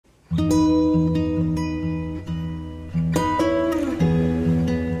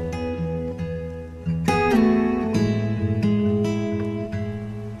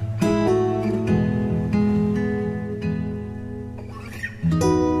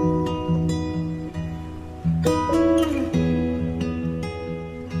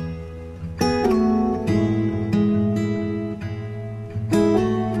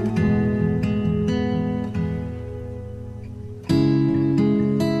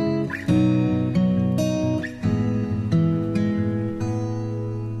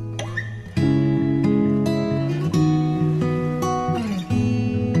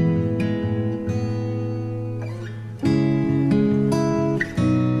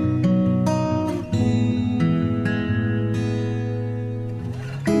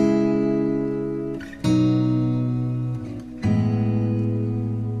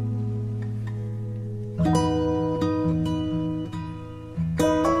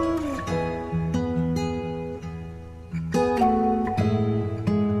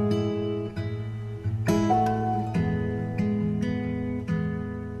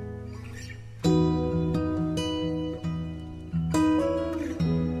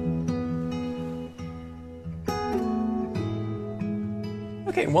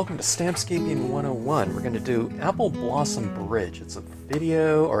Okay, and welcome to Stampscaping 101. We're going to do Apple Blossom Bridge. It's a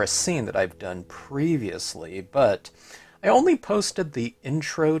video or a scene that I've done previously, but I only posted the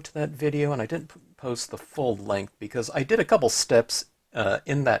intro to that video and I didn't post the full length because I did a couple steps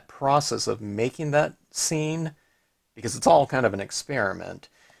in that process of making that scene, because it's all kind of an experiment,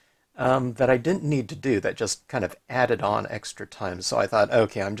 that I didn't need to do, that just kind of added on extra time. So I thought,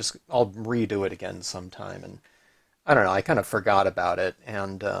 okay, I'll redo it again sometime, and I don't know, I kind of forgot about it,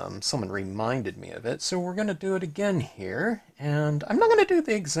 and someone reminded me of it, so we're going to do it again here. And I'm not going to do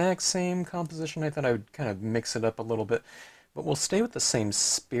the exact same composition. I thought I would kind of mix it up a little bit, but we'll stay with the same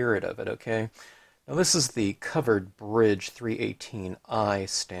spirit of it, okay? Now this is the Covered Bridge 318i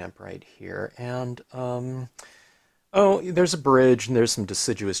stamp right here, and oh, there's a bridge, and there's some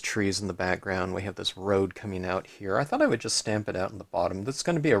deciduous trees in the background. We have this road coming out here. I thought I would just stamp it out in the bottom. This is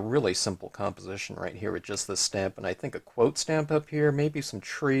going to be a really simple composition right here with just this stamp, and I think a quote stamp up here, maybe some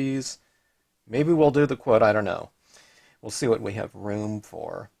trees. Maybe we'll do the quote, I don't know. We'll see what we have room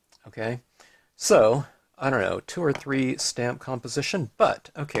for, okay? So, I don't know, 2 or 3 stamp composition, but,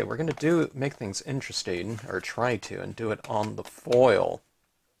 okay, we're going to make things interesting, or try to, and do it on the foil.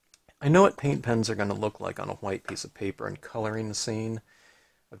 I know what paint pens are going to look like on a white piece of paper and coloring the scene.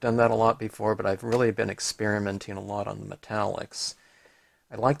 I've done that a lot before, but I've really been experimenting a lot on the metallics.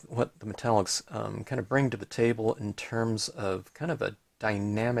 I like what the metallics kind of bring to the table in terms of kind of a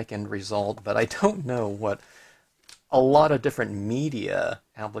dynamic end result, but I don't know what a lot of different media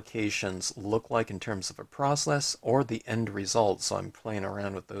applications look like in terms of a process or the end result, so I'm playing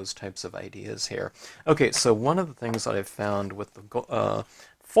around with those types of ideas here. Okay, so one of the things that I've found with the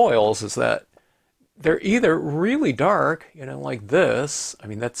foils is that they're either really dark, you know, like this. I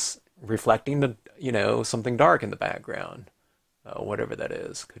mean, that's reflecting the, you know, something dark in the background, whatever that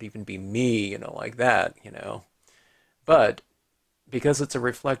is. Could even be me, you know, like that, you know. But because it's a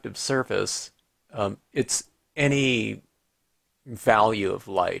reflective surface, it's any value of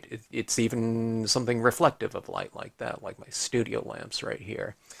light. It's even something reflective of light like that, like my studio lamps right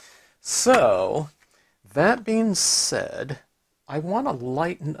here. So, that being said, I want to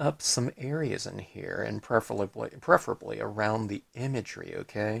lighten up some areas in here, and preferably around the imagery,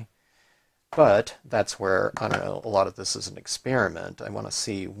 okay? But that's where, I don't know, a lot of this is an experiment. I want to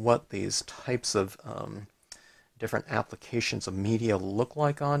see what these types of different applications of media look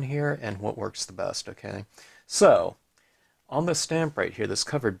like on here and what works the best, okay? So, on the stamp right here, this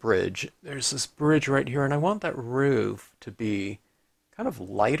Covered Bridge, there's this bridge right here, and I want that roof to be kind of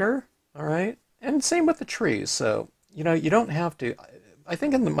lighter, all right? And same with the trees, so you know, you don't have to. I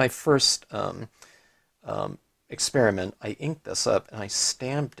think in my first experiment, I inked this up and I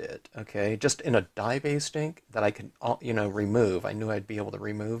stamped it, okay, just in a dye-based ink that I could, you know, remove. I knew I'd be able to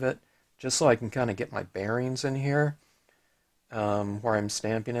remove it, just so I can kind of get my bearings in here where I'm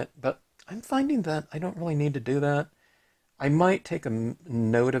stamping it. But I'm finding that I don't really need to do that. I might take a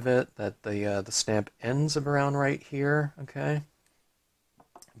note of it that the stamp ends around right here, okay.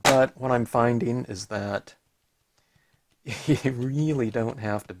 But what I'm finding is that you really don't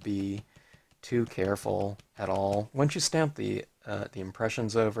have to be too careful at all. Once you stamp the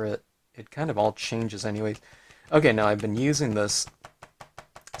impressions over it, it kind of all changes anyways. Okay, now I've been using this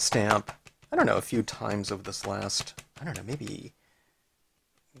stamp, I don't know, a few times over this last, I don't know, maybe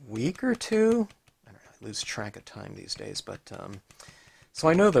week or two? I don't know, I lose track of time these days, but, so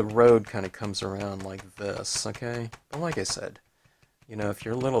I know the road kind of comes around like this, okay? But like I said, You know, if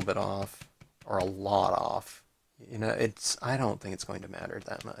you're a little bit off or a lot off, you know, I don't think it's going to matter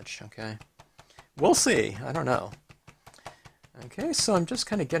that much, okay? We'll see. I don't know. Okay, so I'm just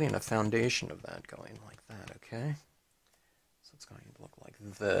kind of getting a foundation of that going like that, okay? So it's going to look like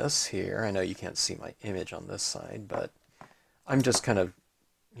this here. I know you can't see my image on this side, but I'm just kind of,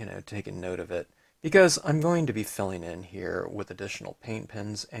 you know, taking note of it. Because I'm going to be filling in here with additional paint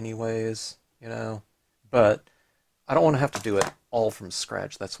pens anyways, you know? But I don't want to have to do it all from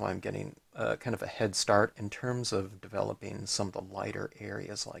scratch. That's why I'm getting kind of a head start in terms of developing some of the lighter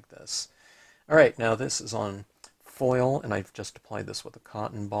areas like this. All right, now this is on foil, and I've just applied this with a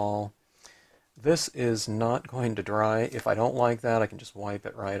cotton ball. This is not going to dry. If I don't like that, I can just wipe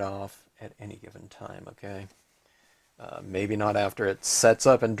it right off at any given time, okay? Maybe not after it sets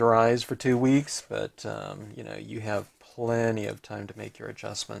up and dries for 2 weeks, but you know, you have plenty of time to make your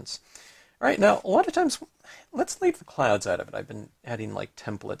adjustments. All right, now a lot of times, let's leave the clouds out of it. I've been adding like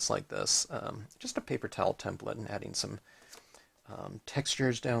templates like this, just a paper towel template, and adding some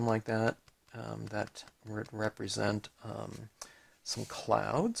textures down like that that would represent some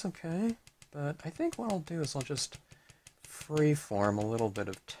clouds, okay? But I think what I'll do is I'll just freeform a little bit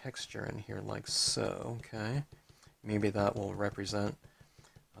of texture in here like so, okay? Maybe that will represent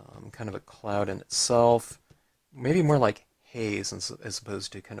kind of a cloud in itself. Maybe more like haze as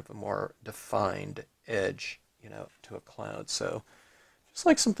opposed to kind of a more defined edge, you know, to a cloud. So just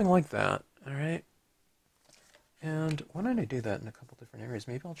like something like that, all right? And why don't I do that in a couple different areas?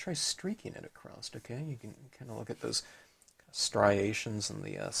 Maybe I'll try streaking it across, okay? You can kind of look at those striations in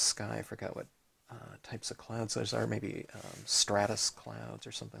the sky. I forgot what types of clouds those are. Maybe stratus clouds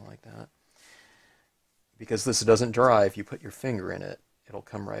or something like that. Because this doesn't dry, if you put your finger in it, it'll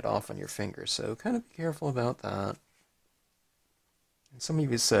come right off on your finger. So kind of be careful about that. And some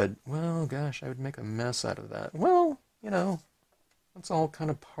of you said, well, gosh, I would make a mess out of that. Well, you know, that's all kind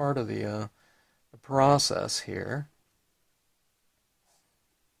of part of the process here.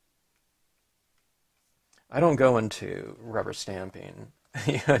 I don't go into rubber stamping,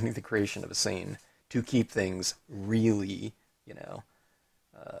 the creation of a scene, to keep things really, you know,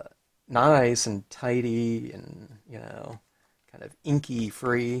 nice and tidy and, you know, kind of inky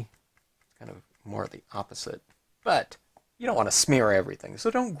free, kind of more the opposite. But you don't want to smear everything,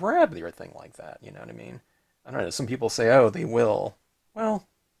 so don't grab your thing like that, you know what I mean? I don't know, some people say, oh, they will. Well,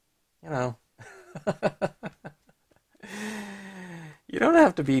 you know, you don't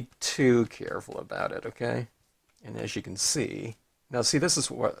have to be too careful about it, okay? And as you can see, now see, this is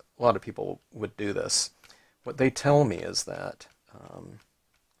what a lot of people would do this. What they tell me is that,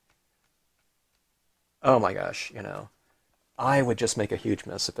 oh my gosh, you know, I would just make a huge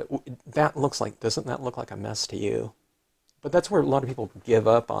mess of it. That looks like, doesn't that look like a mess to you? But that's where a lot of people give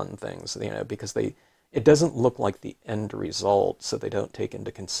up on things, you know, because it doesn't look like the end result, so they don't take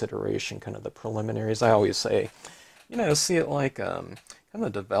into consideration kind of the preliminaries. I always say, you know, see it like kind of the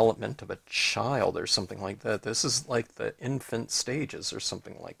development of a child or something like that. This is like the infant stages or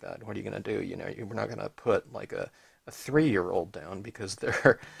something like that. What are you going to do? You know, you're not going to put like a 3-year-old down because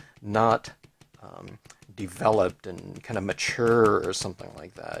they're not developed and kind of mature or something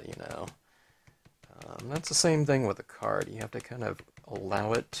like that, you know. That's the same thing with a card. You have to kind of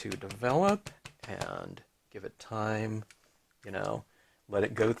allow it to develop and give it time, you know, let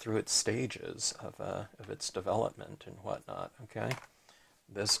it go through its stages of its development and whatnot, okay?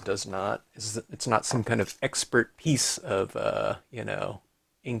 This does not, it's not some kind of expert piece of, you know,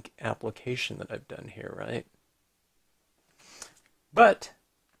 ink application that I've done here, right? But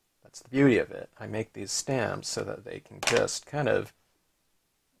that's the beauty of it. I make these stamps so that they can just kind of,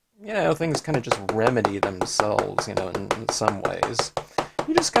 you know, things kind of just remedy themselves, you know, in some ways.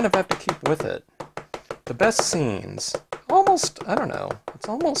 You just kind of have to keep with it. The best scenes, almost, I don't know, it's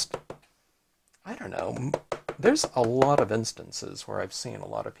almost, I don't know, there's a lot of instances where I've seen a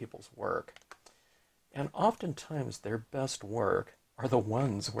lot of people's work, and oftentimes their best work are the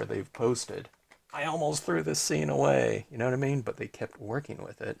ones where they've posted, I almost threw this scene away, you know what I mean? But they kept working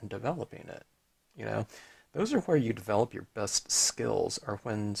with it and developing it, you know? Those are where you develop your best skills, or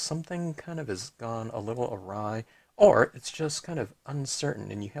when something kind of has gone a little awry, or it's just kind of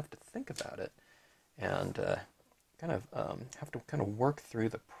uncertain and you have to think about it and kind of have to kind of work through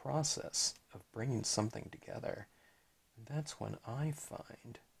the process of bringing something together. And that's when I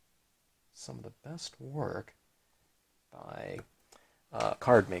find some of the best work by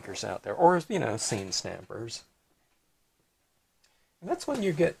card makers out there, or, you know, scene stampers. And that's when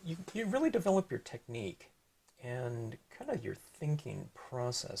you really develop your technique and kind of your thinking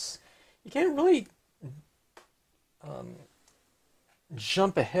process. You can't really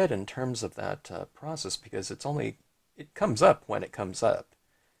jump ahead in terms of that process, because it comes up when it comes up.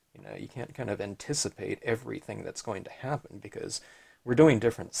 You know, you can't kind of anticipate everything that's going to happen because we're doing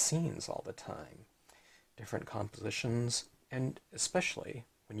different scenes all the time, different compositions, and especially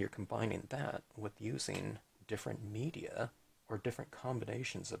when you're combining that with using different media or different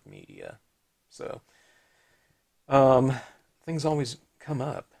combinations of media. So, things always come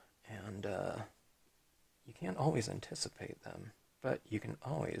up, and you can't always anticipate them, but you can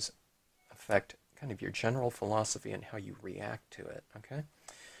always affect kind of your general philosophy and how you react to it, okay?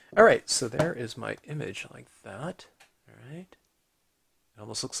 All right, so there is my image like that, all right? It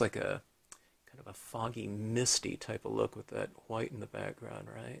almost looks like a kind of a foggy, misty type of look with that white in the background,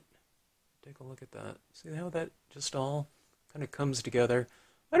 right? Take a look at that. See how that just all kind of comes together?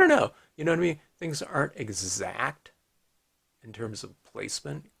 I don't know, you know what I mean? Things aren't exact in terms of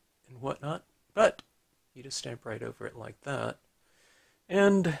placement and whatnot, but you just stamp right over it like that.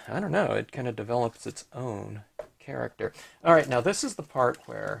 And, I don't know, it kind of develops its own character. All right, now this is the part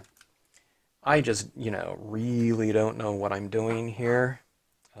where I just, you know, really don't know what I'm doing here,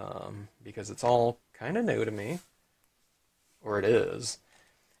 because it's all kind of new to me, or it is.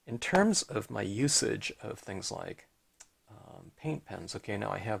 In terms of my usage of things like paint pens, okay, now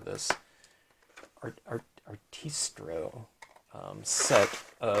I have this Artistro set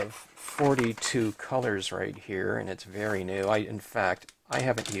of 42 colors right here, and it's very new. In fact, I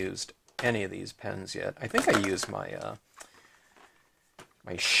haven't used any of these pens yet. I think I used my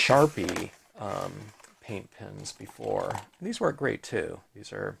my Sharpie paint pens before. These work great too.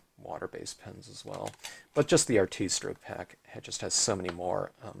 These are water-based pens as well. But just the Artistro pack just has so many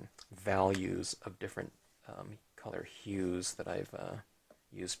more values of different color hues that I've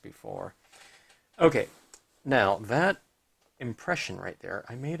used before. Okay, now that impression right there,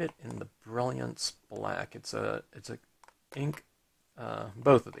 I made it in the Brilliance black. It's a ink.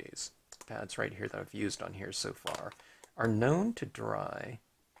 Both of these pads right here that I've used on here so far are known to dry,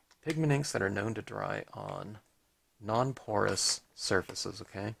 pigment inks that are known to dry on non-porous surfaces,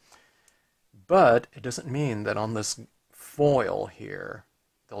 okay? But it doesn't mean that on this foil here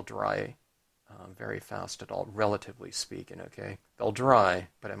they'll dry very fast at all, relatively speaking, okay? They'll dry,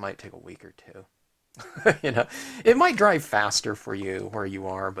 but it might take a week or two. You know, it might dry faster for you where you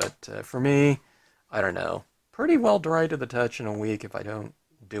are, but for me, I don't know. Pretty well dry to the touch in a week if I don't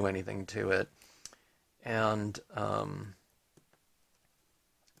do anything to it. And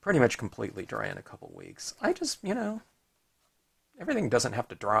pretty much completely dry in a couple weeks. I just, you know, everything doesn't have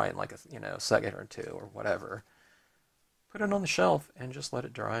to dry in like a, you know, second or two or whatever. Put it on the shelf and just let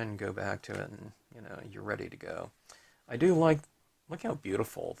it dry and go back to it, and, you know, you're ready to go. I do like, look how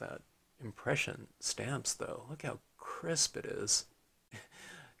beautiful that impression stamps, though. Look how crisp it is.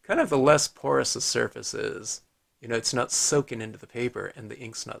 Kind of the less porous the surface is, you know, it's not soaking into the paper and the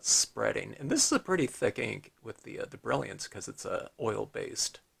ink's not spreading. And this is a pretty thick ink with the Brilliance because it's a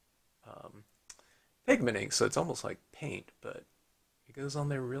oil-based pigment ink, so it's almost like paint, but it goes on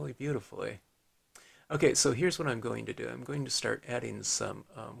there really beautifully. Okay, so here's what I'm going to do. I'm going to start adding some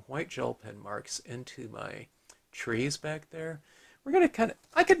white gel pen marks into my trees back there. We're going to kind of,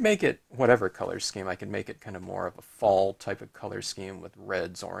 I could make it whatever color scheme. I could make it kind of more of a fall type of color scheme with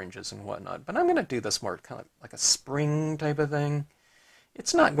reds, oranges, and whatnot. But I'm going to do this more kind of like a spring type of thing.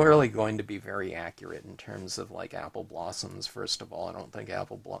 It's not really going to be very accurate in terms of like apple blossoms, first of all. I don't think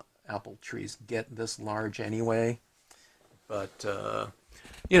apple trees get this large anyway. But,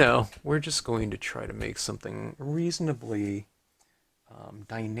 you know, we're just going to try to make something reasonably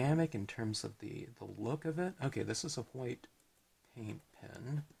dynamic in terms of the look of it. Okay, this is a white paint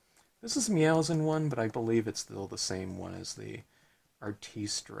pen. This is a Miaosun one, but I believe it's still the same one as the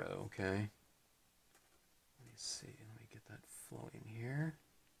Artistro, okay? Let me see, let me get that flowing here.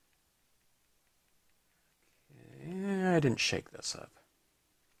 Okay, I didn't shake this up.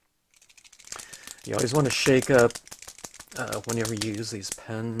 You always want to shake up whenever you use these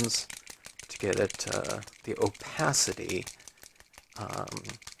pens to get it the opacity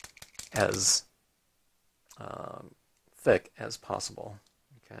as thick as possible,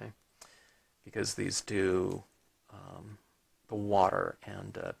 okay? Because these do, the water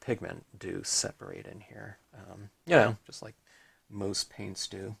and pigment do separate in here, you know, just like most paints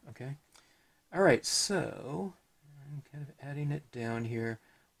do, okay? All right, so I'm kind of adding it down here.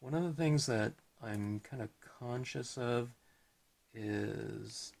 One of the things that I'm kind of conscious of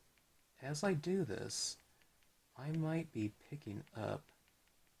is, as I do this, I might be picking up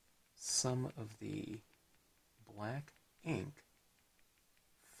some of the black ink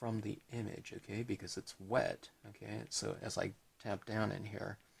from the image, okay, because it's wet, okay, so as I tap down in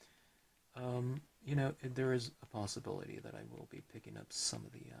here, you know, there is a possibility that I will be picking up some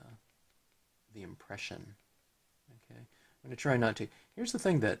of the impression, Okay, I'm going to try not to. Here's the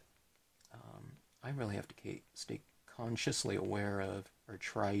thing that I really have to stay consciously aware of, or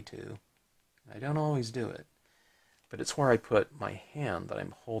try to. I don't always do it, but it's where I put my hand that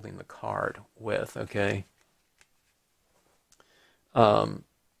I'm holding the card with, okay?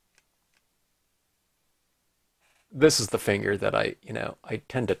 This is the finger that I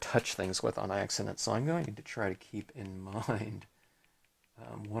tend to touch things with on accident, so I'm going to try to keep in mind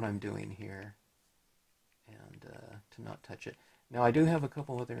what I'm doing here and to not touch it. Now I do have a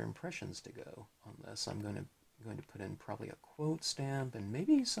couple other impressions to go on this. I'm going to put in probably a quote stamp and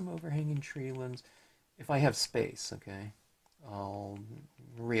maybe some overhanging tree limbs if I have space, okay? I'll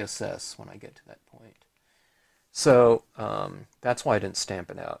reassess when I get to that point. So that's why I didn't stamp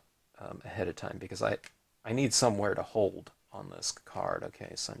it out ahead of time, because I need somewhere to hold on this card.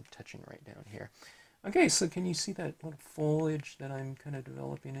 Okay, so I'm touching right down here. Okay, so can you see that little foliage that I'm kind of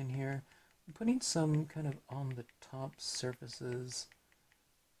developing in here? I'm putting some kind of on the top surfaces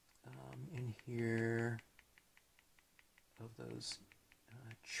in here of those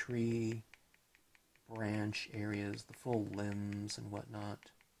tree branch areas, the full limbs and whatnot.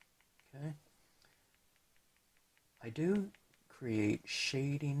 Okay. I do create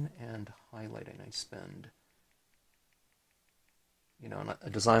shading and highlighting. I spend, on a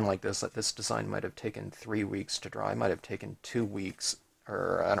design like this design might have taken 3 weeks to draw. I might have taken 2 weeks,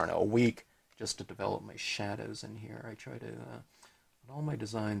 or I don't know, a week just to develop my shadows in here. I try to, on all my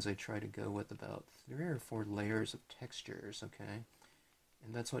designs, I try to go with about 3 or 4 layers of textures, okay?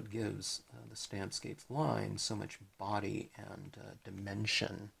 And that's what gives the Stampscapes line so much body and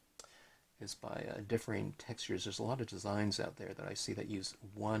dimension, is by differing textures. There's a lot of designs out there that I see that use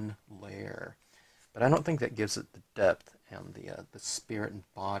one layer, but I don't think that gives it the depth and the spirit and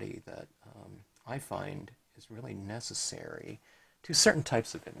body that I find is really necessary to certain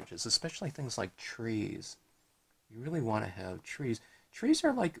types of images, especially things like trees. You really want to have trees. Trees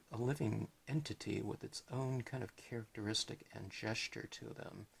are like a living entity with its own kind of characteristic and gesture to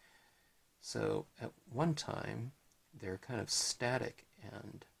them. So at one time, they're kind of static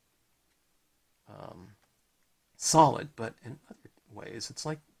and solid, but in other ways, it's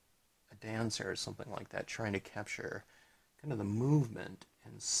like a dancer or something like that, trying to capture kind of the movement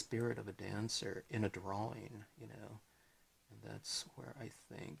and spirit of a dancer in a drawing, And that's where I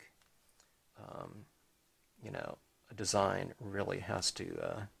think, a design really has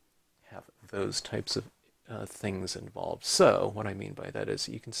to have those types of things involved. So what I mean by that is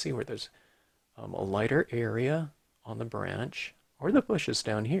you can see where there's a lighter area on the branch, or the bushes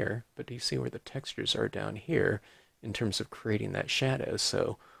down here, but do you see where the textures are down here in terms of creating that shadow?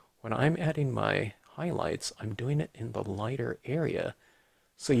 So when I'm adding my highlights, I'm doing it in the lighter area.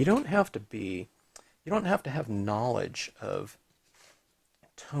 So you don't have to have knowledge of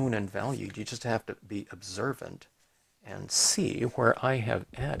tone and value. You just have to be observant and see where I have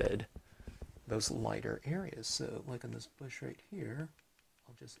added those lighter areas. So like on this bush right here,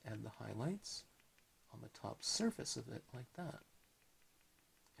 I'll just add the highlights on the top surface of it like that.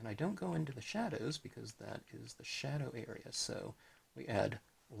 And I don't go into the shadows because that is the shadow area. So we add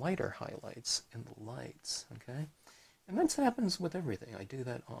lighter highlights in the lights, okay? And that happens with everything. I do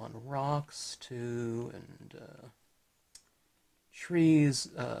that on rocks too, and trees,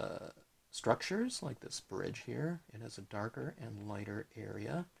 structures like this bridge here. It has a darker and lighter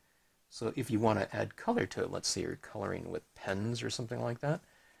area. So if you want to add color to it, let's say you're coloring with pens or something like that,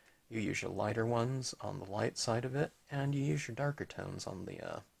 you use your lighter ones on the light side of it, and you use your darker tones on the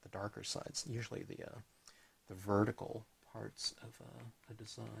darker sides, usually the vertical parts of a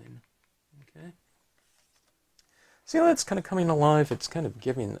design. Okay. See how that's kind of coming alive? It's kind of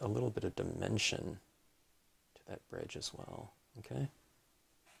giving a little bit of dimension to that bridge as well. Okay.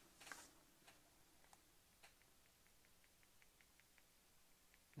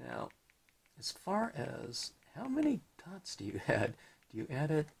 Now, as far as how many dots do you add? Do you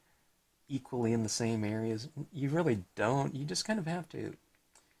add it equally in the same areas? You really don't. You just kind of have to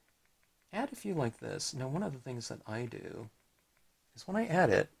add a few like this. Now, one of the things that I do is when I add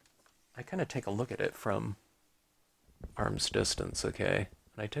it, I kind of take a look at it from arm's distance, okay?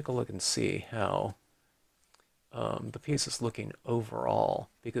 And I take a look and see how the piece is looking overall.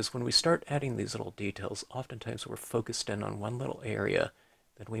 Because when we start adding these little details, oftentimes we're focused in on one little area,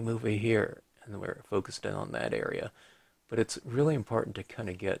 then we move over here, and then we're focused in on that area. But it's really important to kind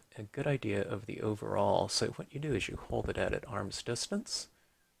of get a good idea of the overall. So what you do is you hold it at arm's distance,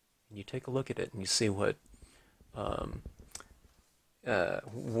 and you take a look at it, and you see what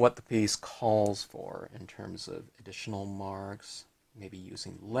the piece calls for in terms of additional marks, maybe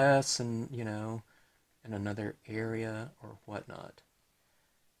using less in another area or whatnot.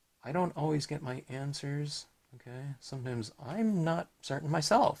 I don't always get my answers okay? Sometimes I'm not certain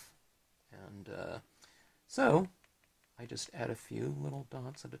myself. And so I just add a few little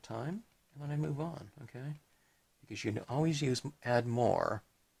dots at a time, and then I move on, okay? Because you can always add more.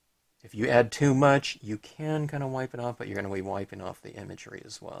 If you add too much, you can kind of wipe it off, but you're going to be wiping off the imagery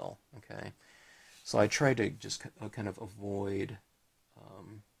as well, okay? So I try to just kind of avoid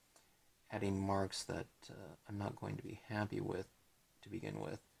adding marks that I'm not going to be happy with to begin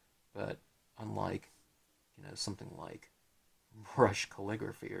with. But unlike, something like brush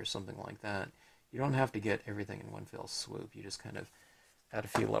calligraphy or something like that, you don't have to get everything in one fell swoop. You just kind of add a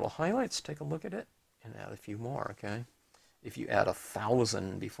few little highlights, take a look at it, and add a few more, okay? If you add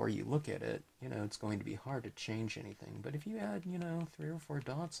 1,000 before you look at it, it's going to be hard to change anything. But if you add, 3 or 4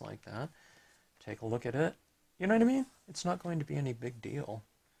 dots like that, take a look at it, you know what I mean? It's not going to be any big deal.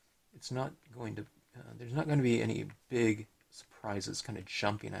 It's not going to, there's not going to be any big surprises kind of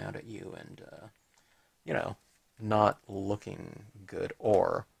jumping out at you and, not looking good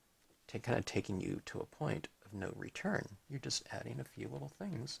or kind of taking you to a point of no return. You're just adding a few little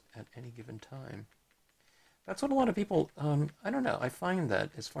things at any given time. That's what a lot of people, I don't know, I find that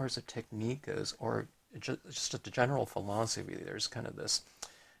as far as a technique goes, or just a general philosophy, there's kind of this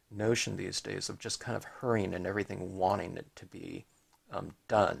notion these days of just kind of hurrying and everything wanting it to be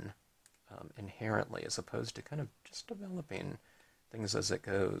done inherently, as opposed to kind of just developing things as it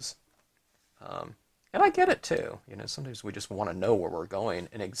goes. And I get it too. Sometimes we just want to know where we're going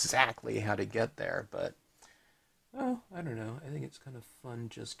and exactly how to get there, but well, I don't know. I think it's kind of fun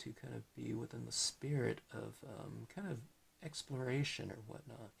just to kind of be within the spirit of kind of exploration or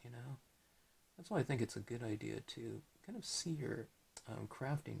whatnot, That's why I think it's a good idea to kind of see your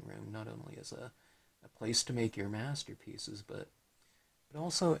crafting room not only as a place to make your masterpieces, but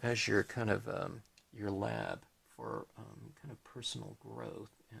also as your kind of your lab for kind of personal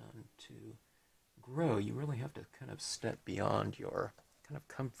growth. And to grow, you really have to kind of step beyond your kind of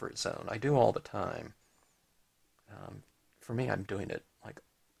comfort zone. I do all the time. For me, I'm doing it like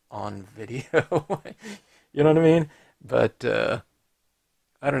on video, you know what I mean? But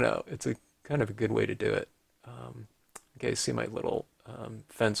I don't know. It's a kind of a good way to do it. Okay, see my little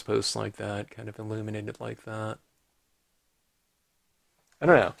fence posts like that, kind of illuminated like that. I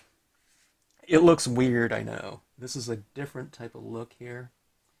don't know. It looks weird, I know. This is a different type of look here.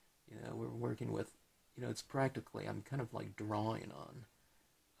 We're working with, it's practically, I'm kind of like drawing on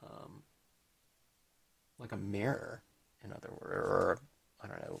like a mirror, in other words, or, I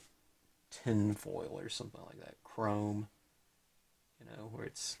don't know, tin foil or something like that, chrome, where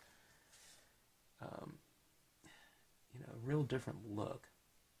it's, a real different look.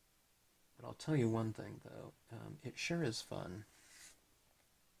 But I'll tell you one thing, though, it sure is fun.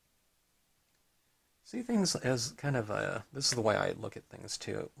 See things as kind of a, this is the way I look at things,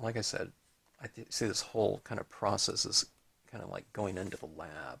 too. Like I said, I see this whole kind of process as kind of like going into the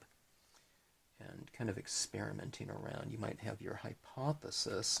lab and kind of experimenting around. You might have your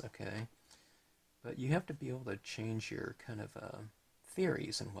hypothesis, okay, but you have to be able to change your kind of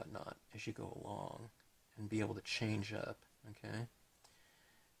theories and whatnot as you go along and be able to change up, okay?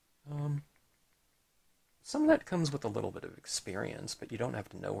 Some of that comes with a little bit of experience, but you don't have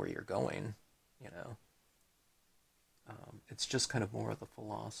to know where you're going, It's just kind of more of the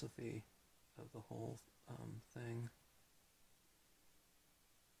philosophy of the whole thing.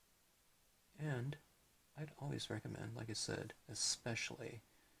 And I'd always recommend, like I said, especially,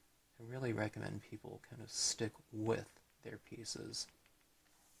 I really recommend people kind of stick with their pieces.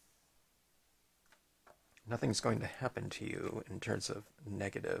 Nothing's going to happen to you in terms of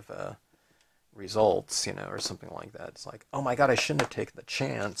negative results, or something like that. It's like, oh my God, I shouldn't have taken the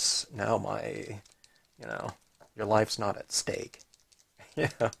chance. Now your life's not at stake. Yeah.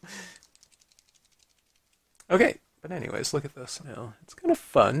 Okay, but anyways, look at this now. It's kind of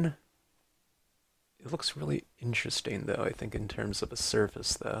fun. It looks really interesting, though, I think, in terms of a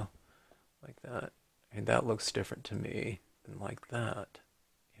surface, though. Like that. That looks different to me than like that,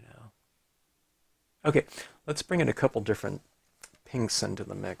 Okay, let's bring in a couple different pinks into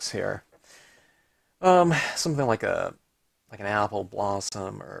the mix here. Something like an apple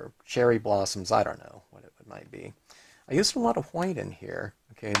blossom or cherry blossoms. I don't know what it might be. I used a lot of white in here.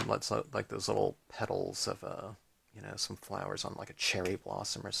 Okay, let's like those little petals of some flowers on like a cherry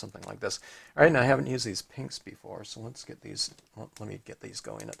blossom or something like this. All right, now I haven't used these pinks before, so let's get these. Let me get these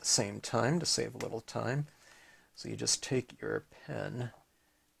going at the same time to save a little time. So you just take your pen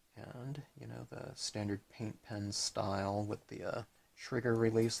and the standard paint pen style with the trigger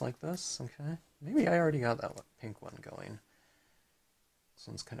release like this. Okay, maybe I already got that pink one going. This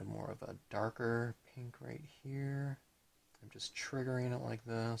one's kind of more of a darker pink right here. I'm just triggering it like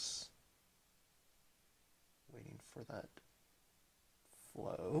this. waiting for that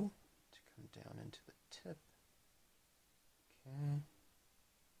flow to come down into the tip. Okay.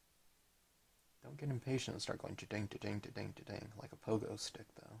 Don't get impatient and start going to-ding, to-ding, to-ding, to-ding, like a pogo stick,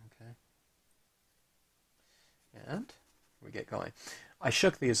 though, okay? And we get going. I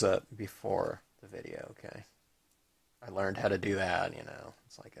shook these up before the video, okay? I learned how to do that, you know.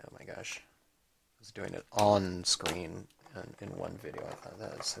 It's like, oh my gosh. I was doing it on screen in one video. I thought,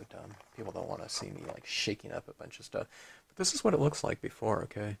 that is so dumb. People don't want to see me, like, shaking up a bunch of stuff. But this is what it looks like before,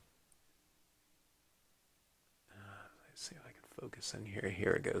 okay? Let's see if I can focus in here.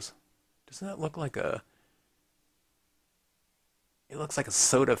 Here it goes. Doesn't that look like a... It looks like a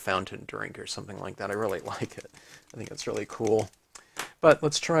soda fountain drink or something like that. I really like it. I think it's really cool. But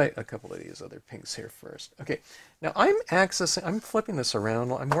let's try a couple of these other pinks here first. Okay, now I'm flipping this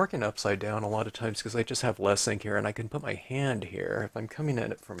around. I'm working upside down a lot of times because I just have less ink here, and I can put my hand here. If I'm coming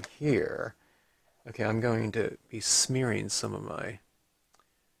at it from here, okay, I'm going to be smearing some of my,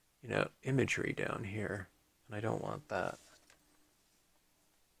 you know, imagery down here, and I don't want that.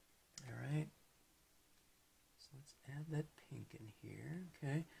 All right, so let's add that pink in here,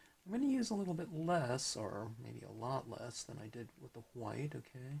 okay. I'm going to use a little bit less, or maybe a lot less than I did with the white,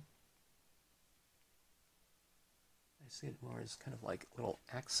 okay. I see it more as kind of like little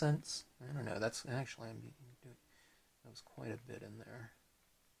accents. I don't know, that's actually, that was quite a bit in there.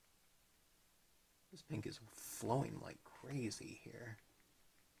 This pink is flowing like crazy here,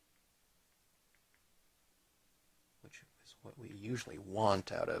 which is what we usually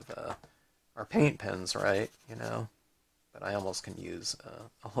want out of our paint pens, right? You know, but I almost can use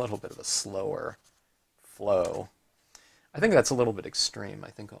a little bit of a slower flow. I think that's a little bit extreme.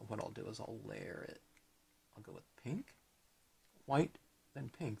 I think what I'll do is I'll layer it. I'll go with pink, white, then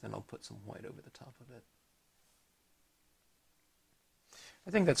pink, then I'll put some white over the top of it.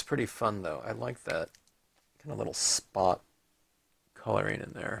 I think that's pretty fun, though. I like that kind of little spot coloring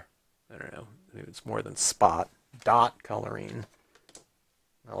in there. I don't know, maybe it's more than spot, dot coloring.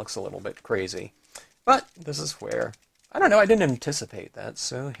 That looks a little bit crazy. But this is where, I don't know, I didn't anticipate that,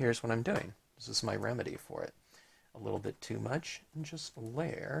 so here's what I'm doing. This is my remedy for it. A little bit too much, and just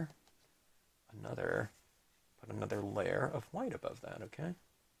layer put another layer of white above that, okay?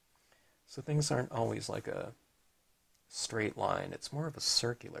 So things aren't always like a straight line. It's more of a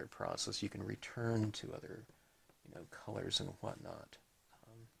circular process. You can return to other, you know, colors and whatnot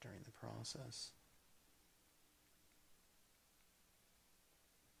during the process.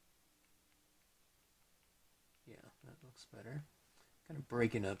 Yeah, that looks better. Kind of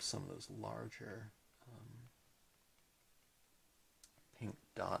breaking up some of those larger pink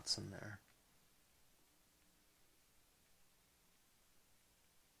dots in there.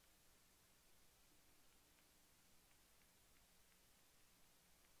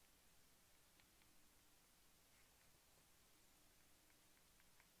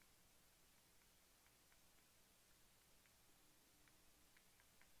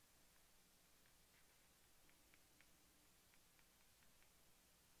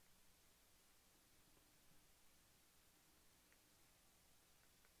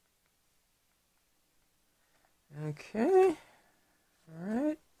 Okay,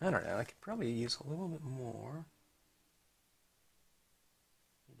 alright, I don't know, I could probably use a little bit more.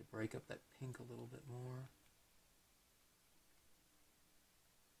 Need to break up that pink a little bit more.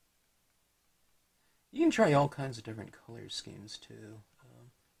 You can try all kinds of different color schemes too.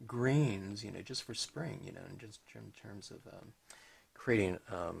 Greens, you know, just for spring, you know, and just in terms of creating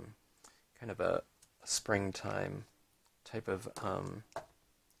kind of a springtime type of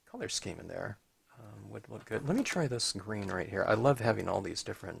color scheme in there. Would look good. Let me try this green right here. I love having all these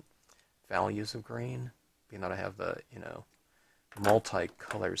different values of green, being that I have the, you know,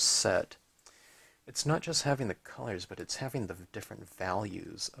 multi-color set. It's not just having the colors, but it's having the different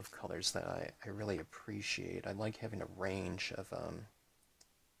values of colors that I really appreciate. I like having a range of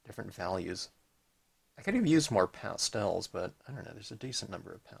different values. I could have used more pastels, but I don't know, there's a decent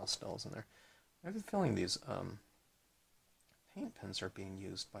number of pastels in there. I have a feeling these paint pens are being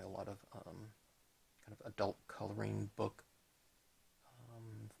used by a lot of kind of adult coloring book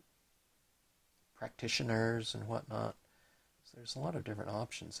practitioners and whatnot. So there's a lot of different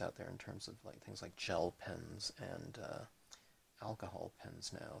options out there in terms of like things like gel pens and alcohol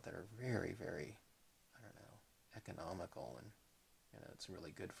pens now that are very, very, I don't know, economical, and you know, it's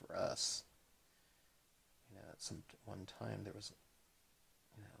really good for us. You know, at one time there was,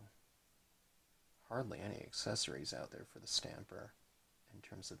 you know, hardly any accessories out there for the stamper in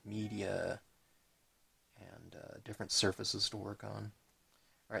terms of media and different surfaces to work on.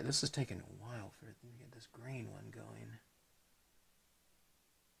 Alright, this is taking a while for me to get this green one going.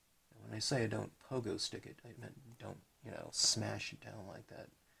 When I say I don't pogo stick it, I meant don't, you know, smash it down like that.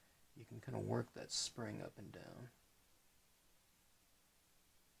 You can kind of work that spring up and down.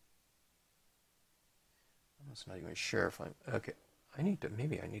 I'm almost not even sure if I'm... Okay,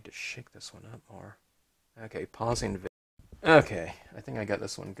 maybe I need to shake this one up more. Okay, pausing. Okay, I think I got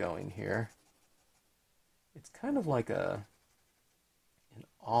this one going here. It's kind of like an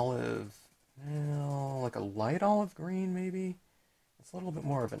olive, well, like a light olive green maybe. It's a little bit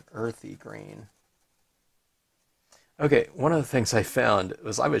more of an earthy green. Okay, one of the things I found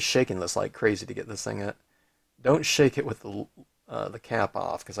was I was shaking this like crazy to get this thing out. Don't shake it with the cap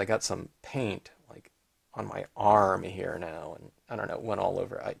off, because I got some paint like on my arm here now, and I don't know, it went all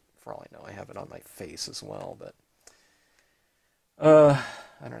over. For all I know, I have it on my face as well, but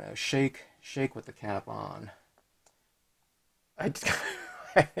I don't know. Shake with the cap on. I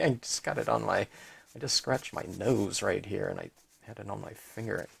just got it on my. I just scratched my nose right here, and I had it on my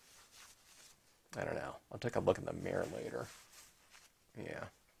finger. I don't know. I'll take a look in the mirror later. Yeah,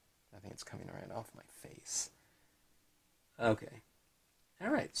 I think it's coming right off my face. Okay. All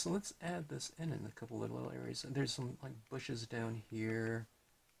right, so let's add this in a couple little areas. There's some like bushes down here.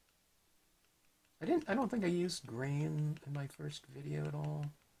 I don't think I used grain in my first video at all.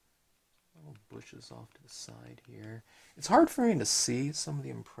 Little bushes off to the side here. It's hard for me to see some of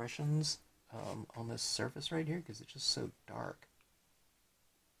the impressions on this surface right here because it's just so dark.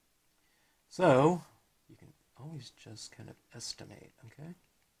 So you can always just kind of estimate, okay?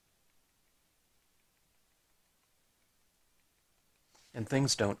 And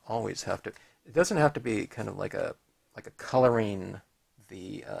things don't always have to. It doesn't have to be kind of like a coloring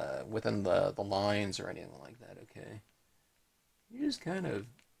the within the lines or anything like that. Okay, you're just kind of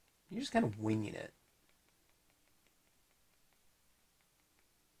winging it.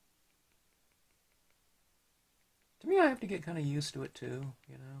 To me, I have to get kind of used to it too.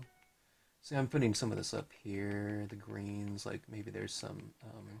 You know. See, I'm putting some of this up here. The greens, like maybe there's some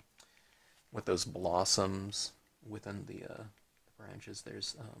with those blossoms within the branches.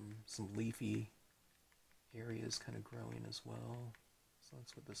 There's some leafy areas kind of growing as well. So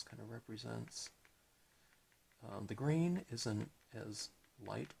that's what this kind of represents. The green isn't as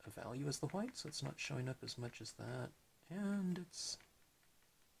light a value as the white, so it's not showing up as much as that. And it's,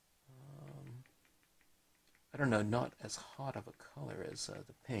 I don't know, not as hot of a color as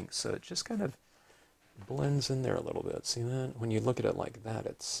the pink, so it just kind of blends in there a little bit. See that? When you look at it like that,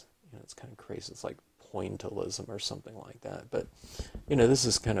 it's, you know, it's kind of crazy. It's like pointillism or something like that. But, you know, this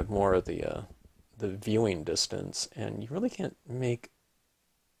is kind of more of the viewing distance, and you really can't make,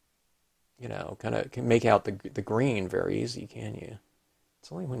 you know, kind of can make out the green very easy, can you?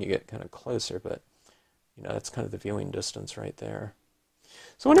 It's only when you get kind of closer, but, you know, that's kind of the viewing distance right there.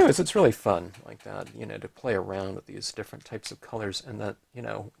 So anyways, it's really fun like that, you know, to play around with these different types of colors, and that, you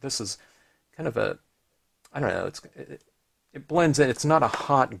know, this is kind of a, I don't know, it blends in. It's not a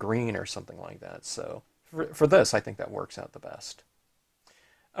hot green or something like that. So for this, I think that works out the best.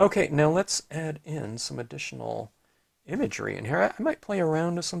 Okay, now let's add in some additional imagery in here. I might play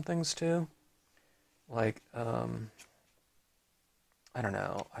around with some things too. Like, I don't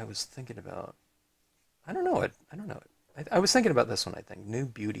know. I was thinking about, I don't know. I was thinking about this one, I think. New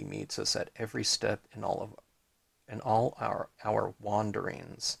beauty meets us at every step in all our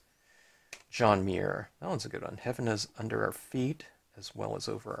wanderings. John Muir. That one's a good one. Heaven is under our feet as well as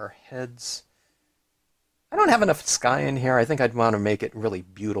over our heads. I don't have enough sky in here. I think I'd want to make it really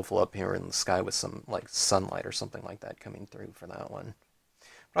beautiful up here in the sky with some like sunlight or something like that coming through for that one.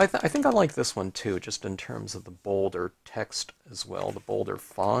 But I think I like this one too, just in terms of the bolder text as well, the bolder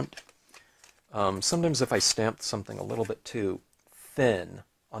font. Sometimes if I stamp something a little bit too thin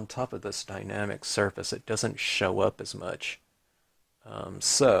on top of this dynamic surface, it doesn't show up as much.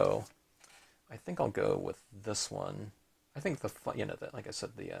 So I think I'll go with this one. I think like I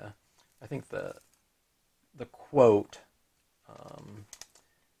said, I think the quote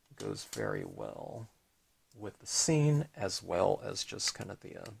goes very well with the scene, as well as just kind of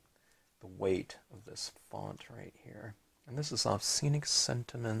the weight of this font right here. And this is off Scenic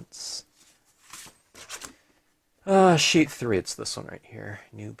Sentiments. Sheet 3, it's this one right here.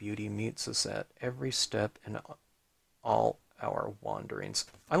 New beauty meets us at every step in all our wanderings.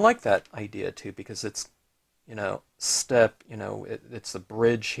 I like that idea too, because it's, you know, step, you know, it's a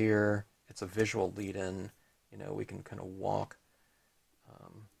bridge here. It's a visual lead-in. You know, we can kind of walk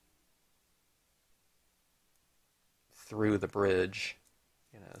through the bridge,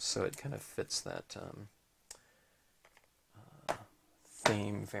 you know, so it kind of fits that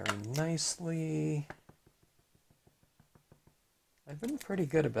theme very nicely. I've been pretty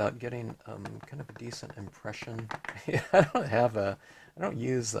good about getting kind of a decent impression. I don't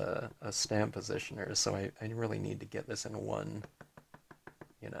use a stamp positioner, so I really need to get this in one,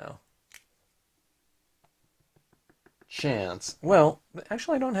 you know, chance. Well,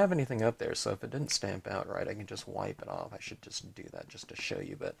 actually I don't have anything up there, so if it didn't stamp out right, I can just wipe it off. I should just do that just to show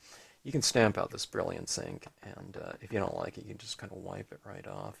you, but you can stamp out this Brilliance ink, and if you don't like it, you can just kind of wipe it right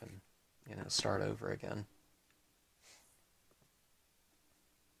off and, you know, start over again.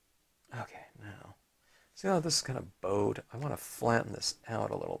 Okay, now, see how this is kind of bowed? I want to flatten this out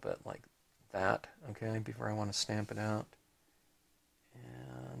a little bit like that, okay, before I want to stamp it out.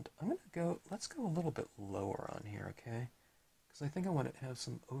 And I'm going to go, let's go a little bit lower on here, okay? Because I think I want to have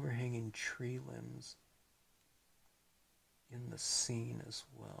some overhanging tree limbs in the scene as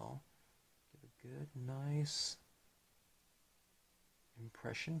well. Give a good, nice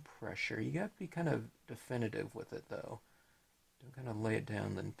impression pressure. You got to be kind of definitive with it, though. Don't kind of lay it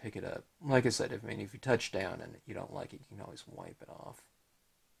down, then pick it up. Like I said, if you touch down and you don't like it, you can always wipe it off.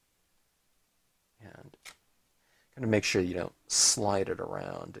 And kind of make sure you don't slide it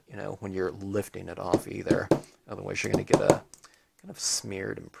around, you know, when you're lifting it off either. Otherwise, you're going to get a kind of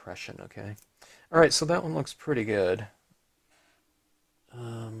smeared impression, okay? All right, so that one looks pretty good. I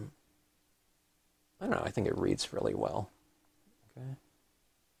don't know, I think it reads really well. Okay.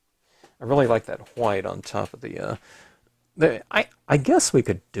 I really like that white on top of the I guess we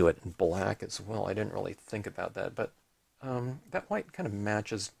could do it in black as well. I didn't really think about that, but that white kind of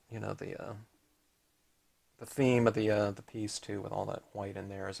matches, you know, the theme of the piece too, with all that white in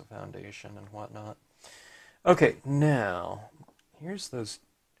there as a foundation and whatnot. Okay, now here's those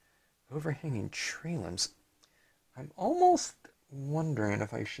overhanging tree limbs. I'm almost wondering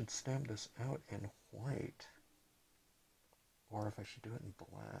if I should stamp this out in white or if I should do it in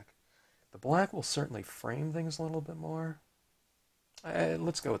black. The black will certainly frame things a little bit more.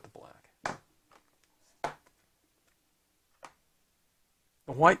 Let's go with the black.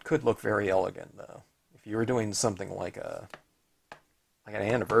 The white could look very elegant, though. If you were doing something like an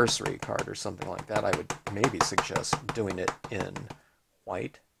anniversary card or something like that, I would maybe suggest doing it in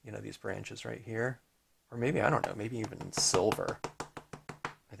white. You know, these branches right here. Or maybe, I don't know, maybe even in silver.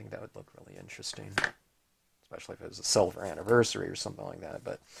 I think that would look really interesting. Especially if it was a silver anniversary or something like that.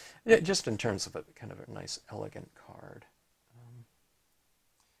 But yeah, just in terms of a kind of a nice, elegant card.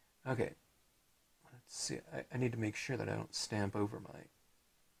 Okay, let's see. I need to make sure that I don't stamp over my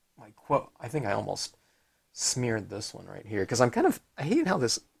quote. I think I almost smeared this one right here because I hate how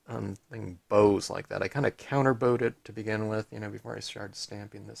this thing bows like that. I kind of counterbowed it to begin with, you know, before I started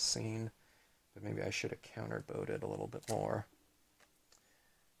stamping this scene. But maybe I should have counterbowed it a little bit more.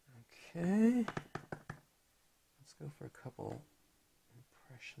 Okay. Go for a couple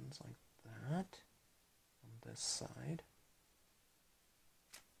impressions like that on this side.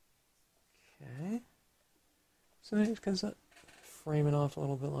 Okay. So it comes up, frame it off a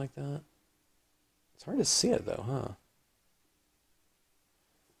little bit like that. It's hard to see it though, huh?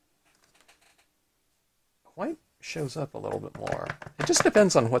 White shows up a little bit more. It just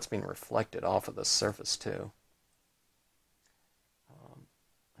depends on what's being reflected off of the surface too.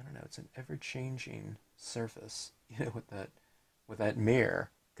 I don't know, it's an ever-changing surface, you know, with that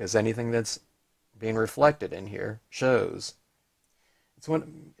mirror, because anything that's being reflected in here shows.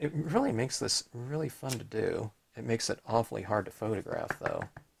 It really makes this really fun to do. It makes it awfully hard to photograph, though.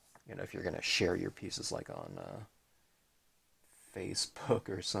 You know, if you're going to share your pieces like on Facebook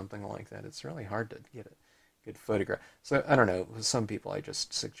or something like that, it's really hard to get a good photograph. So I don't know. With some people, I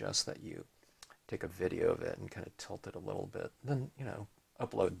just suggest that you take a video of it and kind of tilt it a little bit, then, you know,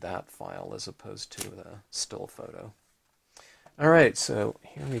 upload that file as opposed to the still photo. All right, so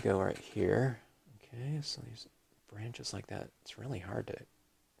here we go right here. Okay, so these branches like that, it's really hard to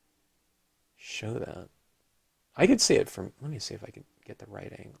show that. I could see it from, let me see if I can get the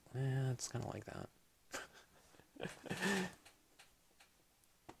right angle. It's kind of like that.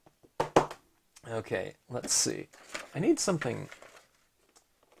 Okay, let's see. I need something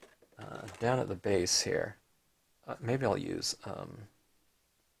down at the base here. Maybe I'll use,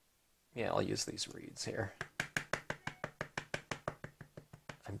 yeah, I'll use these reeds here.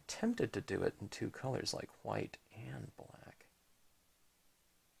 I'm tempted to do it in two colors, like white and black.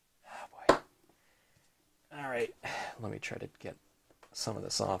 Oh boy. All right, let me try to get some of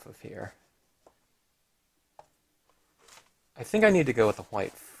this off of here. I think I need to go with the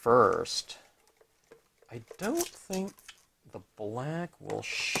white first. I don't think the black will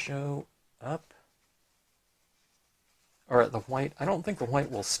show up. Or the white, I don't think the white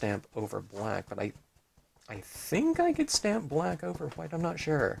will stamp over black, but I think I could stamp black over white. I'm not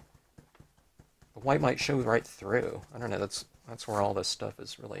sure. The white might show right through. I don't know. That's That's where all this stuff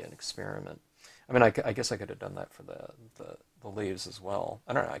is really an experiment. I mean, I guess I could have done that for the leaves as well.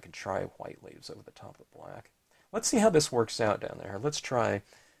 I don't know, I could try white leaves over the top of black. Let's see how this works out down there. Let's try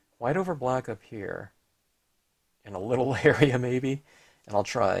white over black up here in a little area maybe, and I'll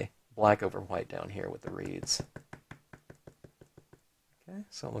try black over white down here with the reeds. Okay,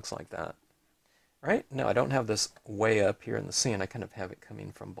 so it looks like that. Right? No, I don't have this way up here in the scene. I kind of have it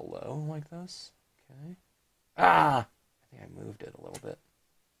coming from below like this. Okay. Ah! I think I moved it a little bit.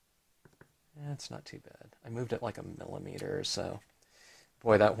 It's not too bad. I moved it like a millimeter or so.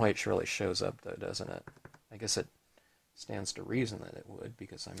 Boy, that white really shows up though, doesn't it? I guess it stands to reason that it would,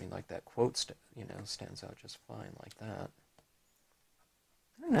 because I mean, like that quote, stands out just fine like that.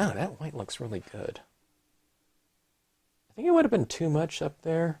 I don't know, that white looks really good. I think it would have been too much up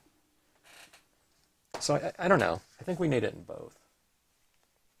there. So I don't know. I think we need it in both.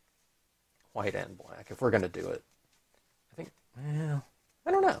 White and black, if we're going to do it. I think, well,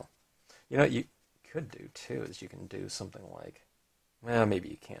 I don't know. You know what you could do, too, is you can do something like, well, maybe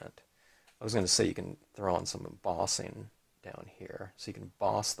you can't. I was going to say you can throw on some embossing down here, so you can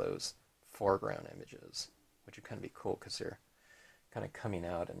emboss those foreground images, which would kind of be cool because they're kind of coming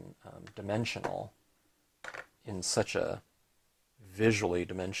out in dimensional in such a visually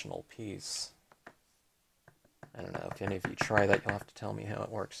dimensional piece. I don't know, if any of you try that, you'll have to tell me how it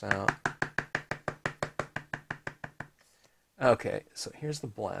works out. Okay, so here's the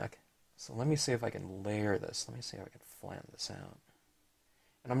black. So let me see if I can layer this. Let me see if I can flatten this out.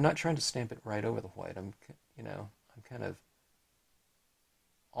 And I'm not trying to stamp it right over the white. I'm kind of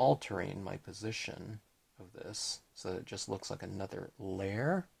altering my position of this so that it just looks like another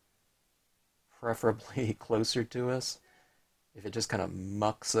layer, preferably closer to us. If it just kind of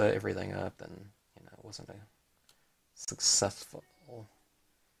mucks everything up, then it wasn't a successful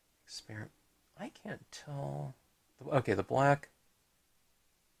experiment. I can't tell. Okay, the black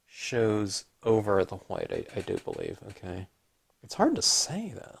shows over the white, I do believe. Okay. It's hard to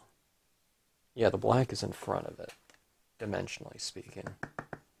say, though. Yeah, the black is in front of it, dimensionally speaking.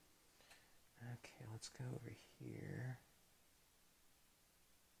 Okay, let's go over here.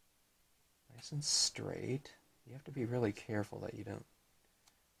 Nice and straight. You have to be really careful that you don't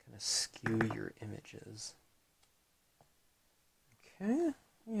kind of skew your images. Okay,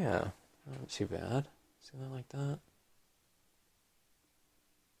 yeah, not too bad. See that like that?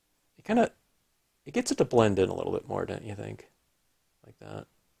 It gets it to blend in a little bit more, don't you think? Like that.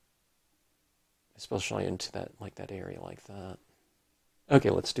 Especially into that, like that area like that. Okay,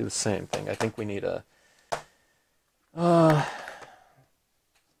 let's do the same thing. I think we need a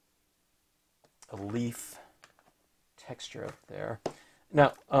leaf texture up there.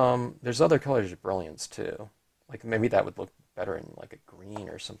 Now, there's other colors of Brilliance too. Like maybe that would look better in like a green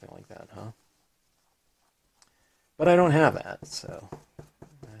or something like that, huh? But I don't have that, so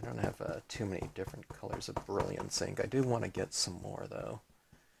I don't have too many different colors of Brilliance ink. I do want to get some more, though.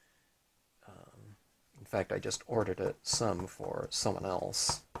 In fact, I just ordered some for someone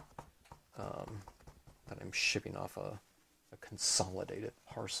else that I'm shipping off a consolidated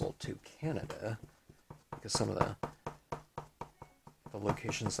parcel to Canada, because some of the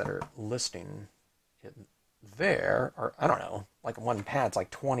locations that are listing it there are, I don't know, like one pad's like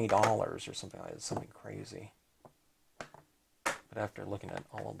 $20 or something like that, something crazy. But after looking at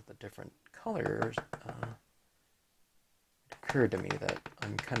all of the different colors, it occurred to me that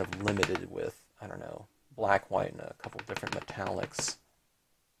I'm kind of limited with, I don't know, black, white, and a couple different metallics.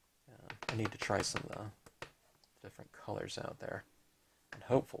 I need to try some of the different colors out there. And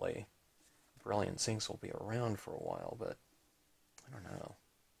hopefully, Brilliance inks will be around for a while, but I don't know.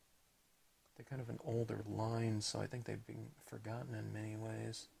 They're kind of an older line, so I think they've been forgotten in many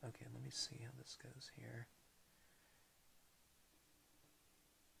ways. Okay, let me see how this goes here.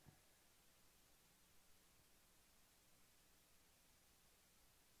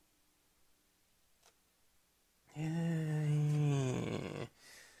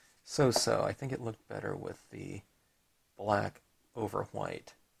 So. I think it looked better with the black over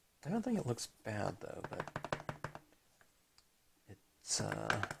white. I don't think it looks bad, though, but it's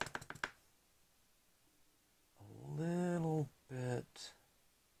a little bit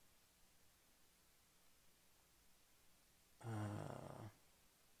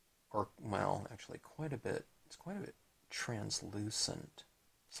well, actually quite a bit, it's quite a bit translucent,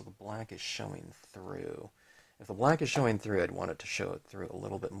 so the black is showing through. If the black is showing through, I'd want it to show it through a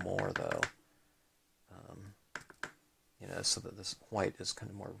little bit more, though. So that this white is kind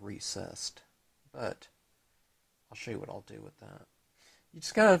of more recessed. But I'll show you what I'll do with that. You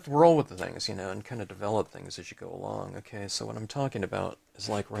just gotta have to roll with the things, and kind of develop things as you go along. Okay, so what I'm talking about is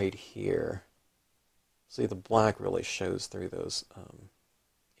like right here. See, the black really shows through those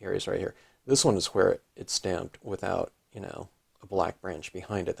areas right here. This one is where it's stamped without, a black branch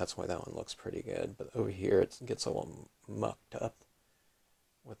behind it. That's why that one looks pretty good. But over here, it gets a little mucked up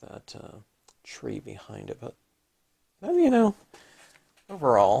with that tree behind it. But,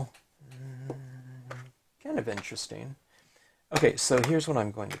 overall, kind of interesting. Okay, so here's what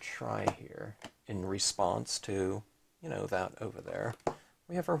I'm going to try here in response to, that over there.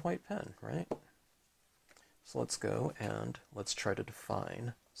 We have our white pen, right? So let's go and let's try to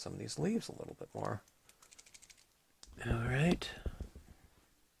define some of these leaves a little bit more. All right.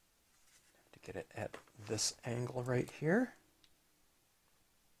 Have to get it at this angle right here.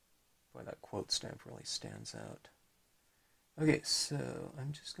 Boy, that quote stamp really stands out. Okay, so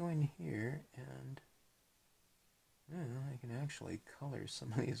I'm just going here and I can actually color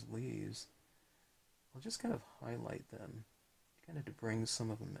some of these leaves. I'll just kind of highlight them, kind of to bring some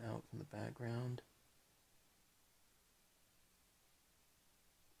of them out from the background.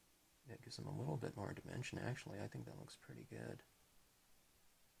 That gives them a little bit more dimension. Actually, I think that looks pretty good.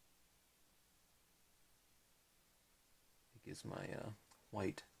 It gives my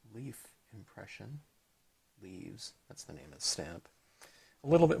white leaf impression. Leaves, that's the name of the stamp. A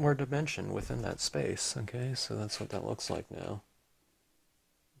little bit more dimension within that space. Okay, so that's what that looks like now.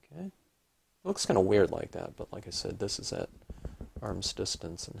 Okay, it looks kind of weird like that, but like I said, this is at arm's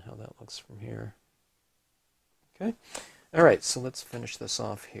distance and how that looks from here. Okay, all right, so let's finish this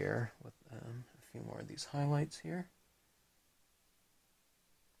off here with a few more of these highlights here.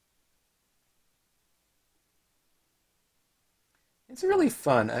 It's really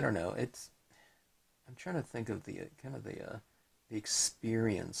fun. I don't know. I'm trying to think of the the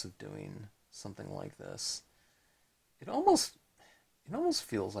experience of doing something like this. It almost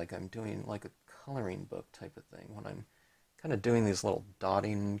feels like I'm doing like a coloring book type of thing when I'm kind of doing these little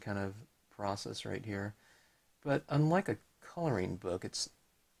dotting kind of process right here. But unlike a coloring book, it's,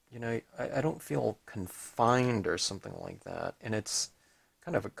 I don't feel confined or something like that. And it's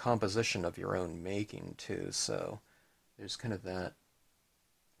kind of a composition of your own making too. So there's kind of that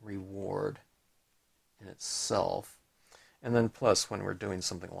reward in itself. And then plus when we're doing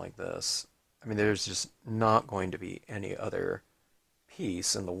something like this, I mean, there's just not going to be any other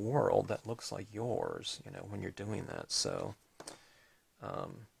piece in the world that looks like yours, when you're doing that. So,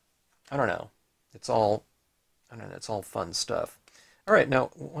 I don't know. It's all fun stuff. All right,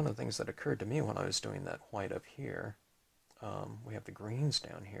 now, one of the things that occurred to me when I was doing that white up here, we have the greens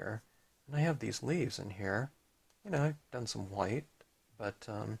down here, and I have these leaves in here. I've done some white, but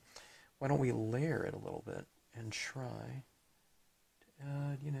why don't we layer it a little bit and try to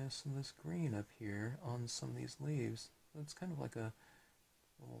add, some of this green up here on some of these leaves. It's kind of like a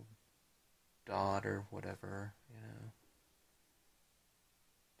little dot or whatever,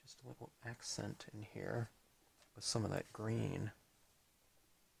 just a little accent in here with some of that green.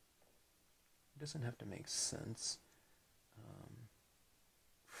 It doesn't have to make sense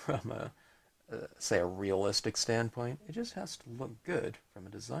from say a realistic standpoint. It just has to look good from a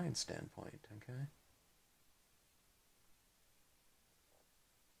design standpoint, okay?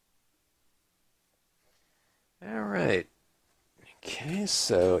 All right. Okay,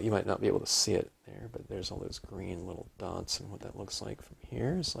 so you might not be able to see it there, but there's all those green little dots, and what that looks like from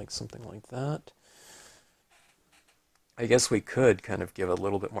here is like something like that. I guess we could kind of give a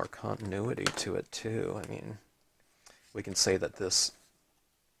little bit more continuity to it too. I mean, we can say that this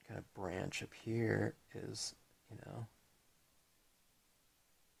kind of branch up here is,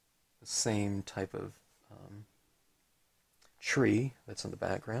 the same type of tree that's in the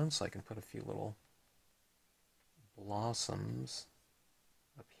background, so I can put a few little blossoms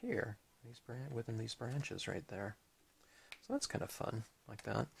up here within these branches right there. So that's kind of fun, like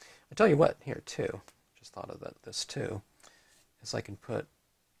that. I tell you what, here too, just thought of this too, is I can put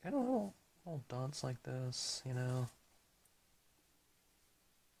kind of little dots like this,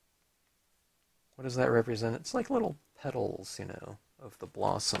 What does that represent? It's like little petals, of the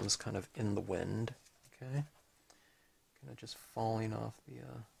blossoms kind of in the wind, okay? Kind of just falling off the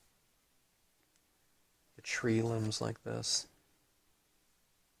tree limbs like this.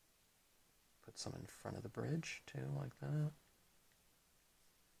 Put some in front of the bridge too, like that.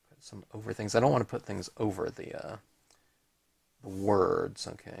 Put some over things. I don't want to put things over the words,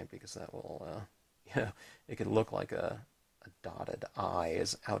 okay, because that will, it could look like a dotted I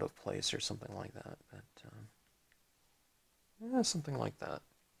is out of place or something like that. But yeah, something like that.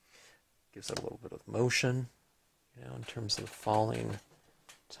 Gives it a little bit of motion, in terms of falling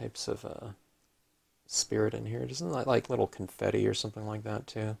types of spirit in here. Doesn't that like little confetti or something like that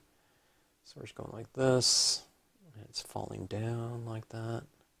too? So we're just going like this, and it's falling down like that.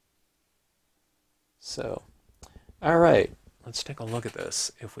 So, all right, let's take a look at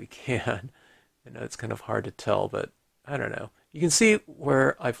this if we can. I know it's kind of hard to tell, but I don't know. You can see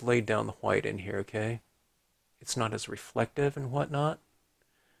where I've laid down the white in here, okay? It's not as reflective and whatnot,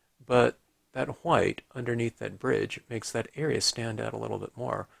 but that white underneath that bridge makes that area stand out a little bit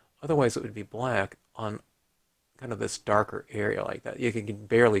more. Otherwise, it would be black on kind of this darker area like that. You can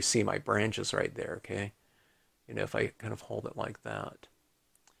barely see my branches right there, okay? You know, if I kind of hold it like that.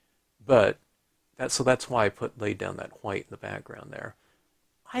 But so that's why I laid down that white in the background there.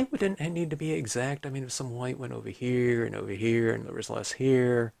 I wouldn't need to be exact. I mean, if some white went over here and there was less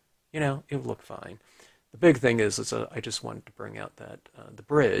here, you know, it would look fine. The big thing is I just wanted to bring out that the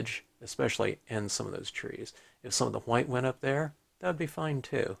bridge, especially, and some of those trees. If some of the white went up there, that would be fine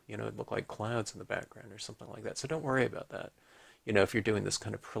too. You know, it'd look like clouds in the background or something like that. So don't worry about that. You know, if you're doing this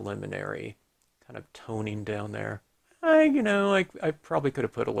kind of preliminary kind of toning down there, I probably could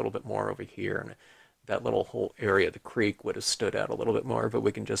have put a little bit more over here, and that little whole area of the creek would have stood out a little bit more, but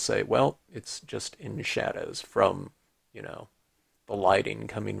we can just say, well, it's just in shadows from, you know, the lighting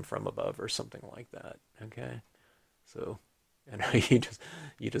coming from above or something like that, okay? So, and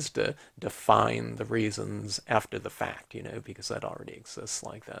you just define the reasons after the fact, you know, because that already exists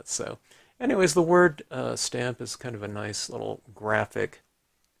like that. So anyways, the word stamp is kind of a nice little graphic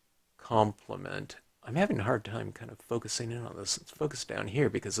complement. I'm having a hard time kind of focusing in on this. It's focused down here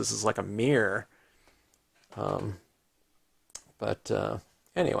because this is like a mirror. But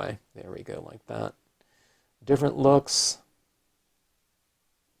anyway, there we go, like that. Different looks,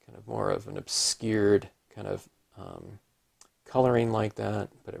 kind of more of an obscured kind of coloring like that,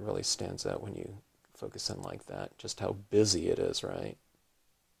 but it really stands out when you focus in like that, just how busy it is, right?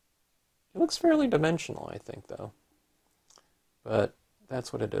 It looks fairly dimensional, I think, though. But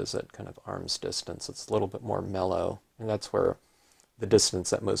that's what it is at kind of arm's distance. It's a little bit more mellow, and that's where the distance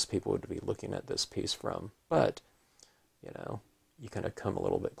that most people would be looking at this piece from. But, you know, you kind of come a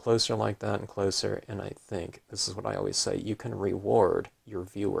little bit closer like that and closer, and I think, this is what I always say, you can reward your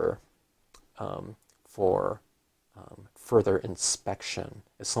viewer for further inspection.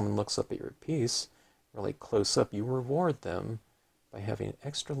 If someone looks up at your piece really close up, you reward them by having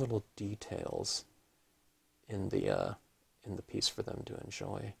extra little details in the piece for them to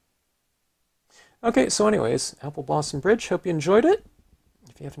enjoy. Okay, so anyways, Apple Blossom Bridge, hope you enjoyed it.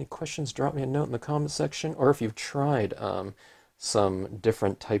 If you have any questions, drop me a note in the comment section, or if you've tried some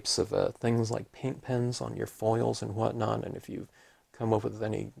different types of things like paint pens on your foils and whatnot, and if you've come up with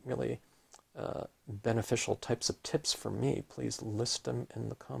any really beneficial types of tips for me, please list them in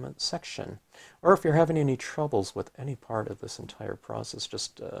the comment section. Or if you're having any troubles with any part of this entire process,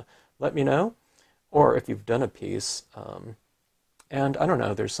 just let me know. Or if you've done a piece, and I don't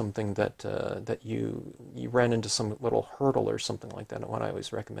know, there's something that you ran into some little hurdle or something like that. And what I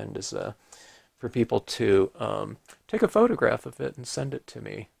always recommend is for people to take a photograph of it and send it to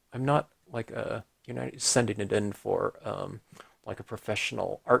me. I'm not like sending it in for like a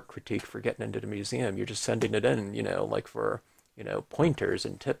professional art critique for getting into the museum. You're just sending it in, you know, like for, you know, pointers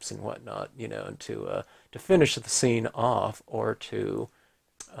and tips and whatnot, you know, to finish the scene off, or to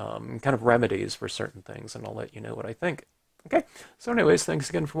kind of remedies for certain things, and I'll let you know what I think. Okay, so anyways, thanks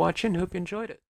again for watching. Hope you enjoyed it.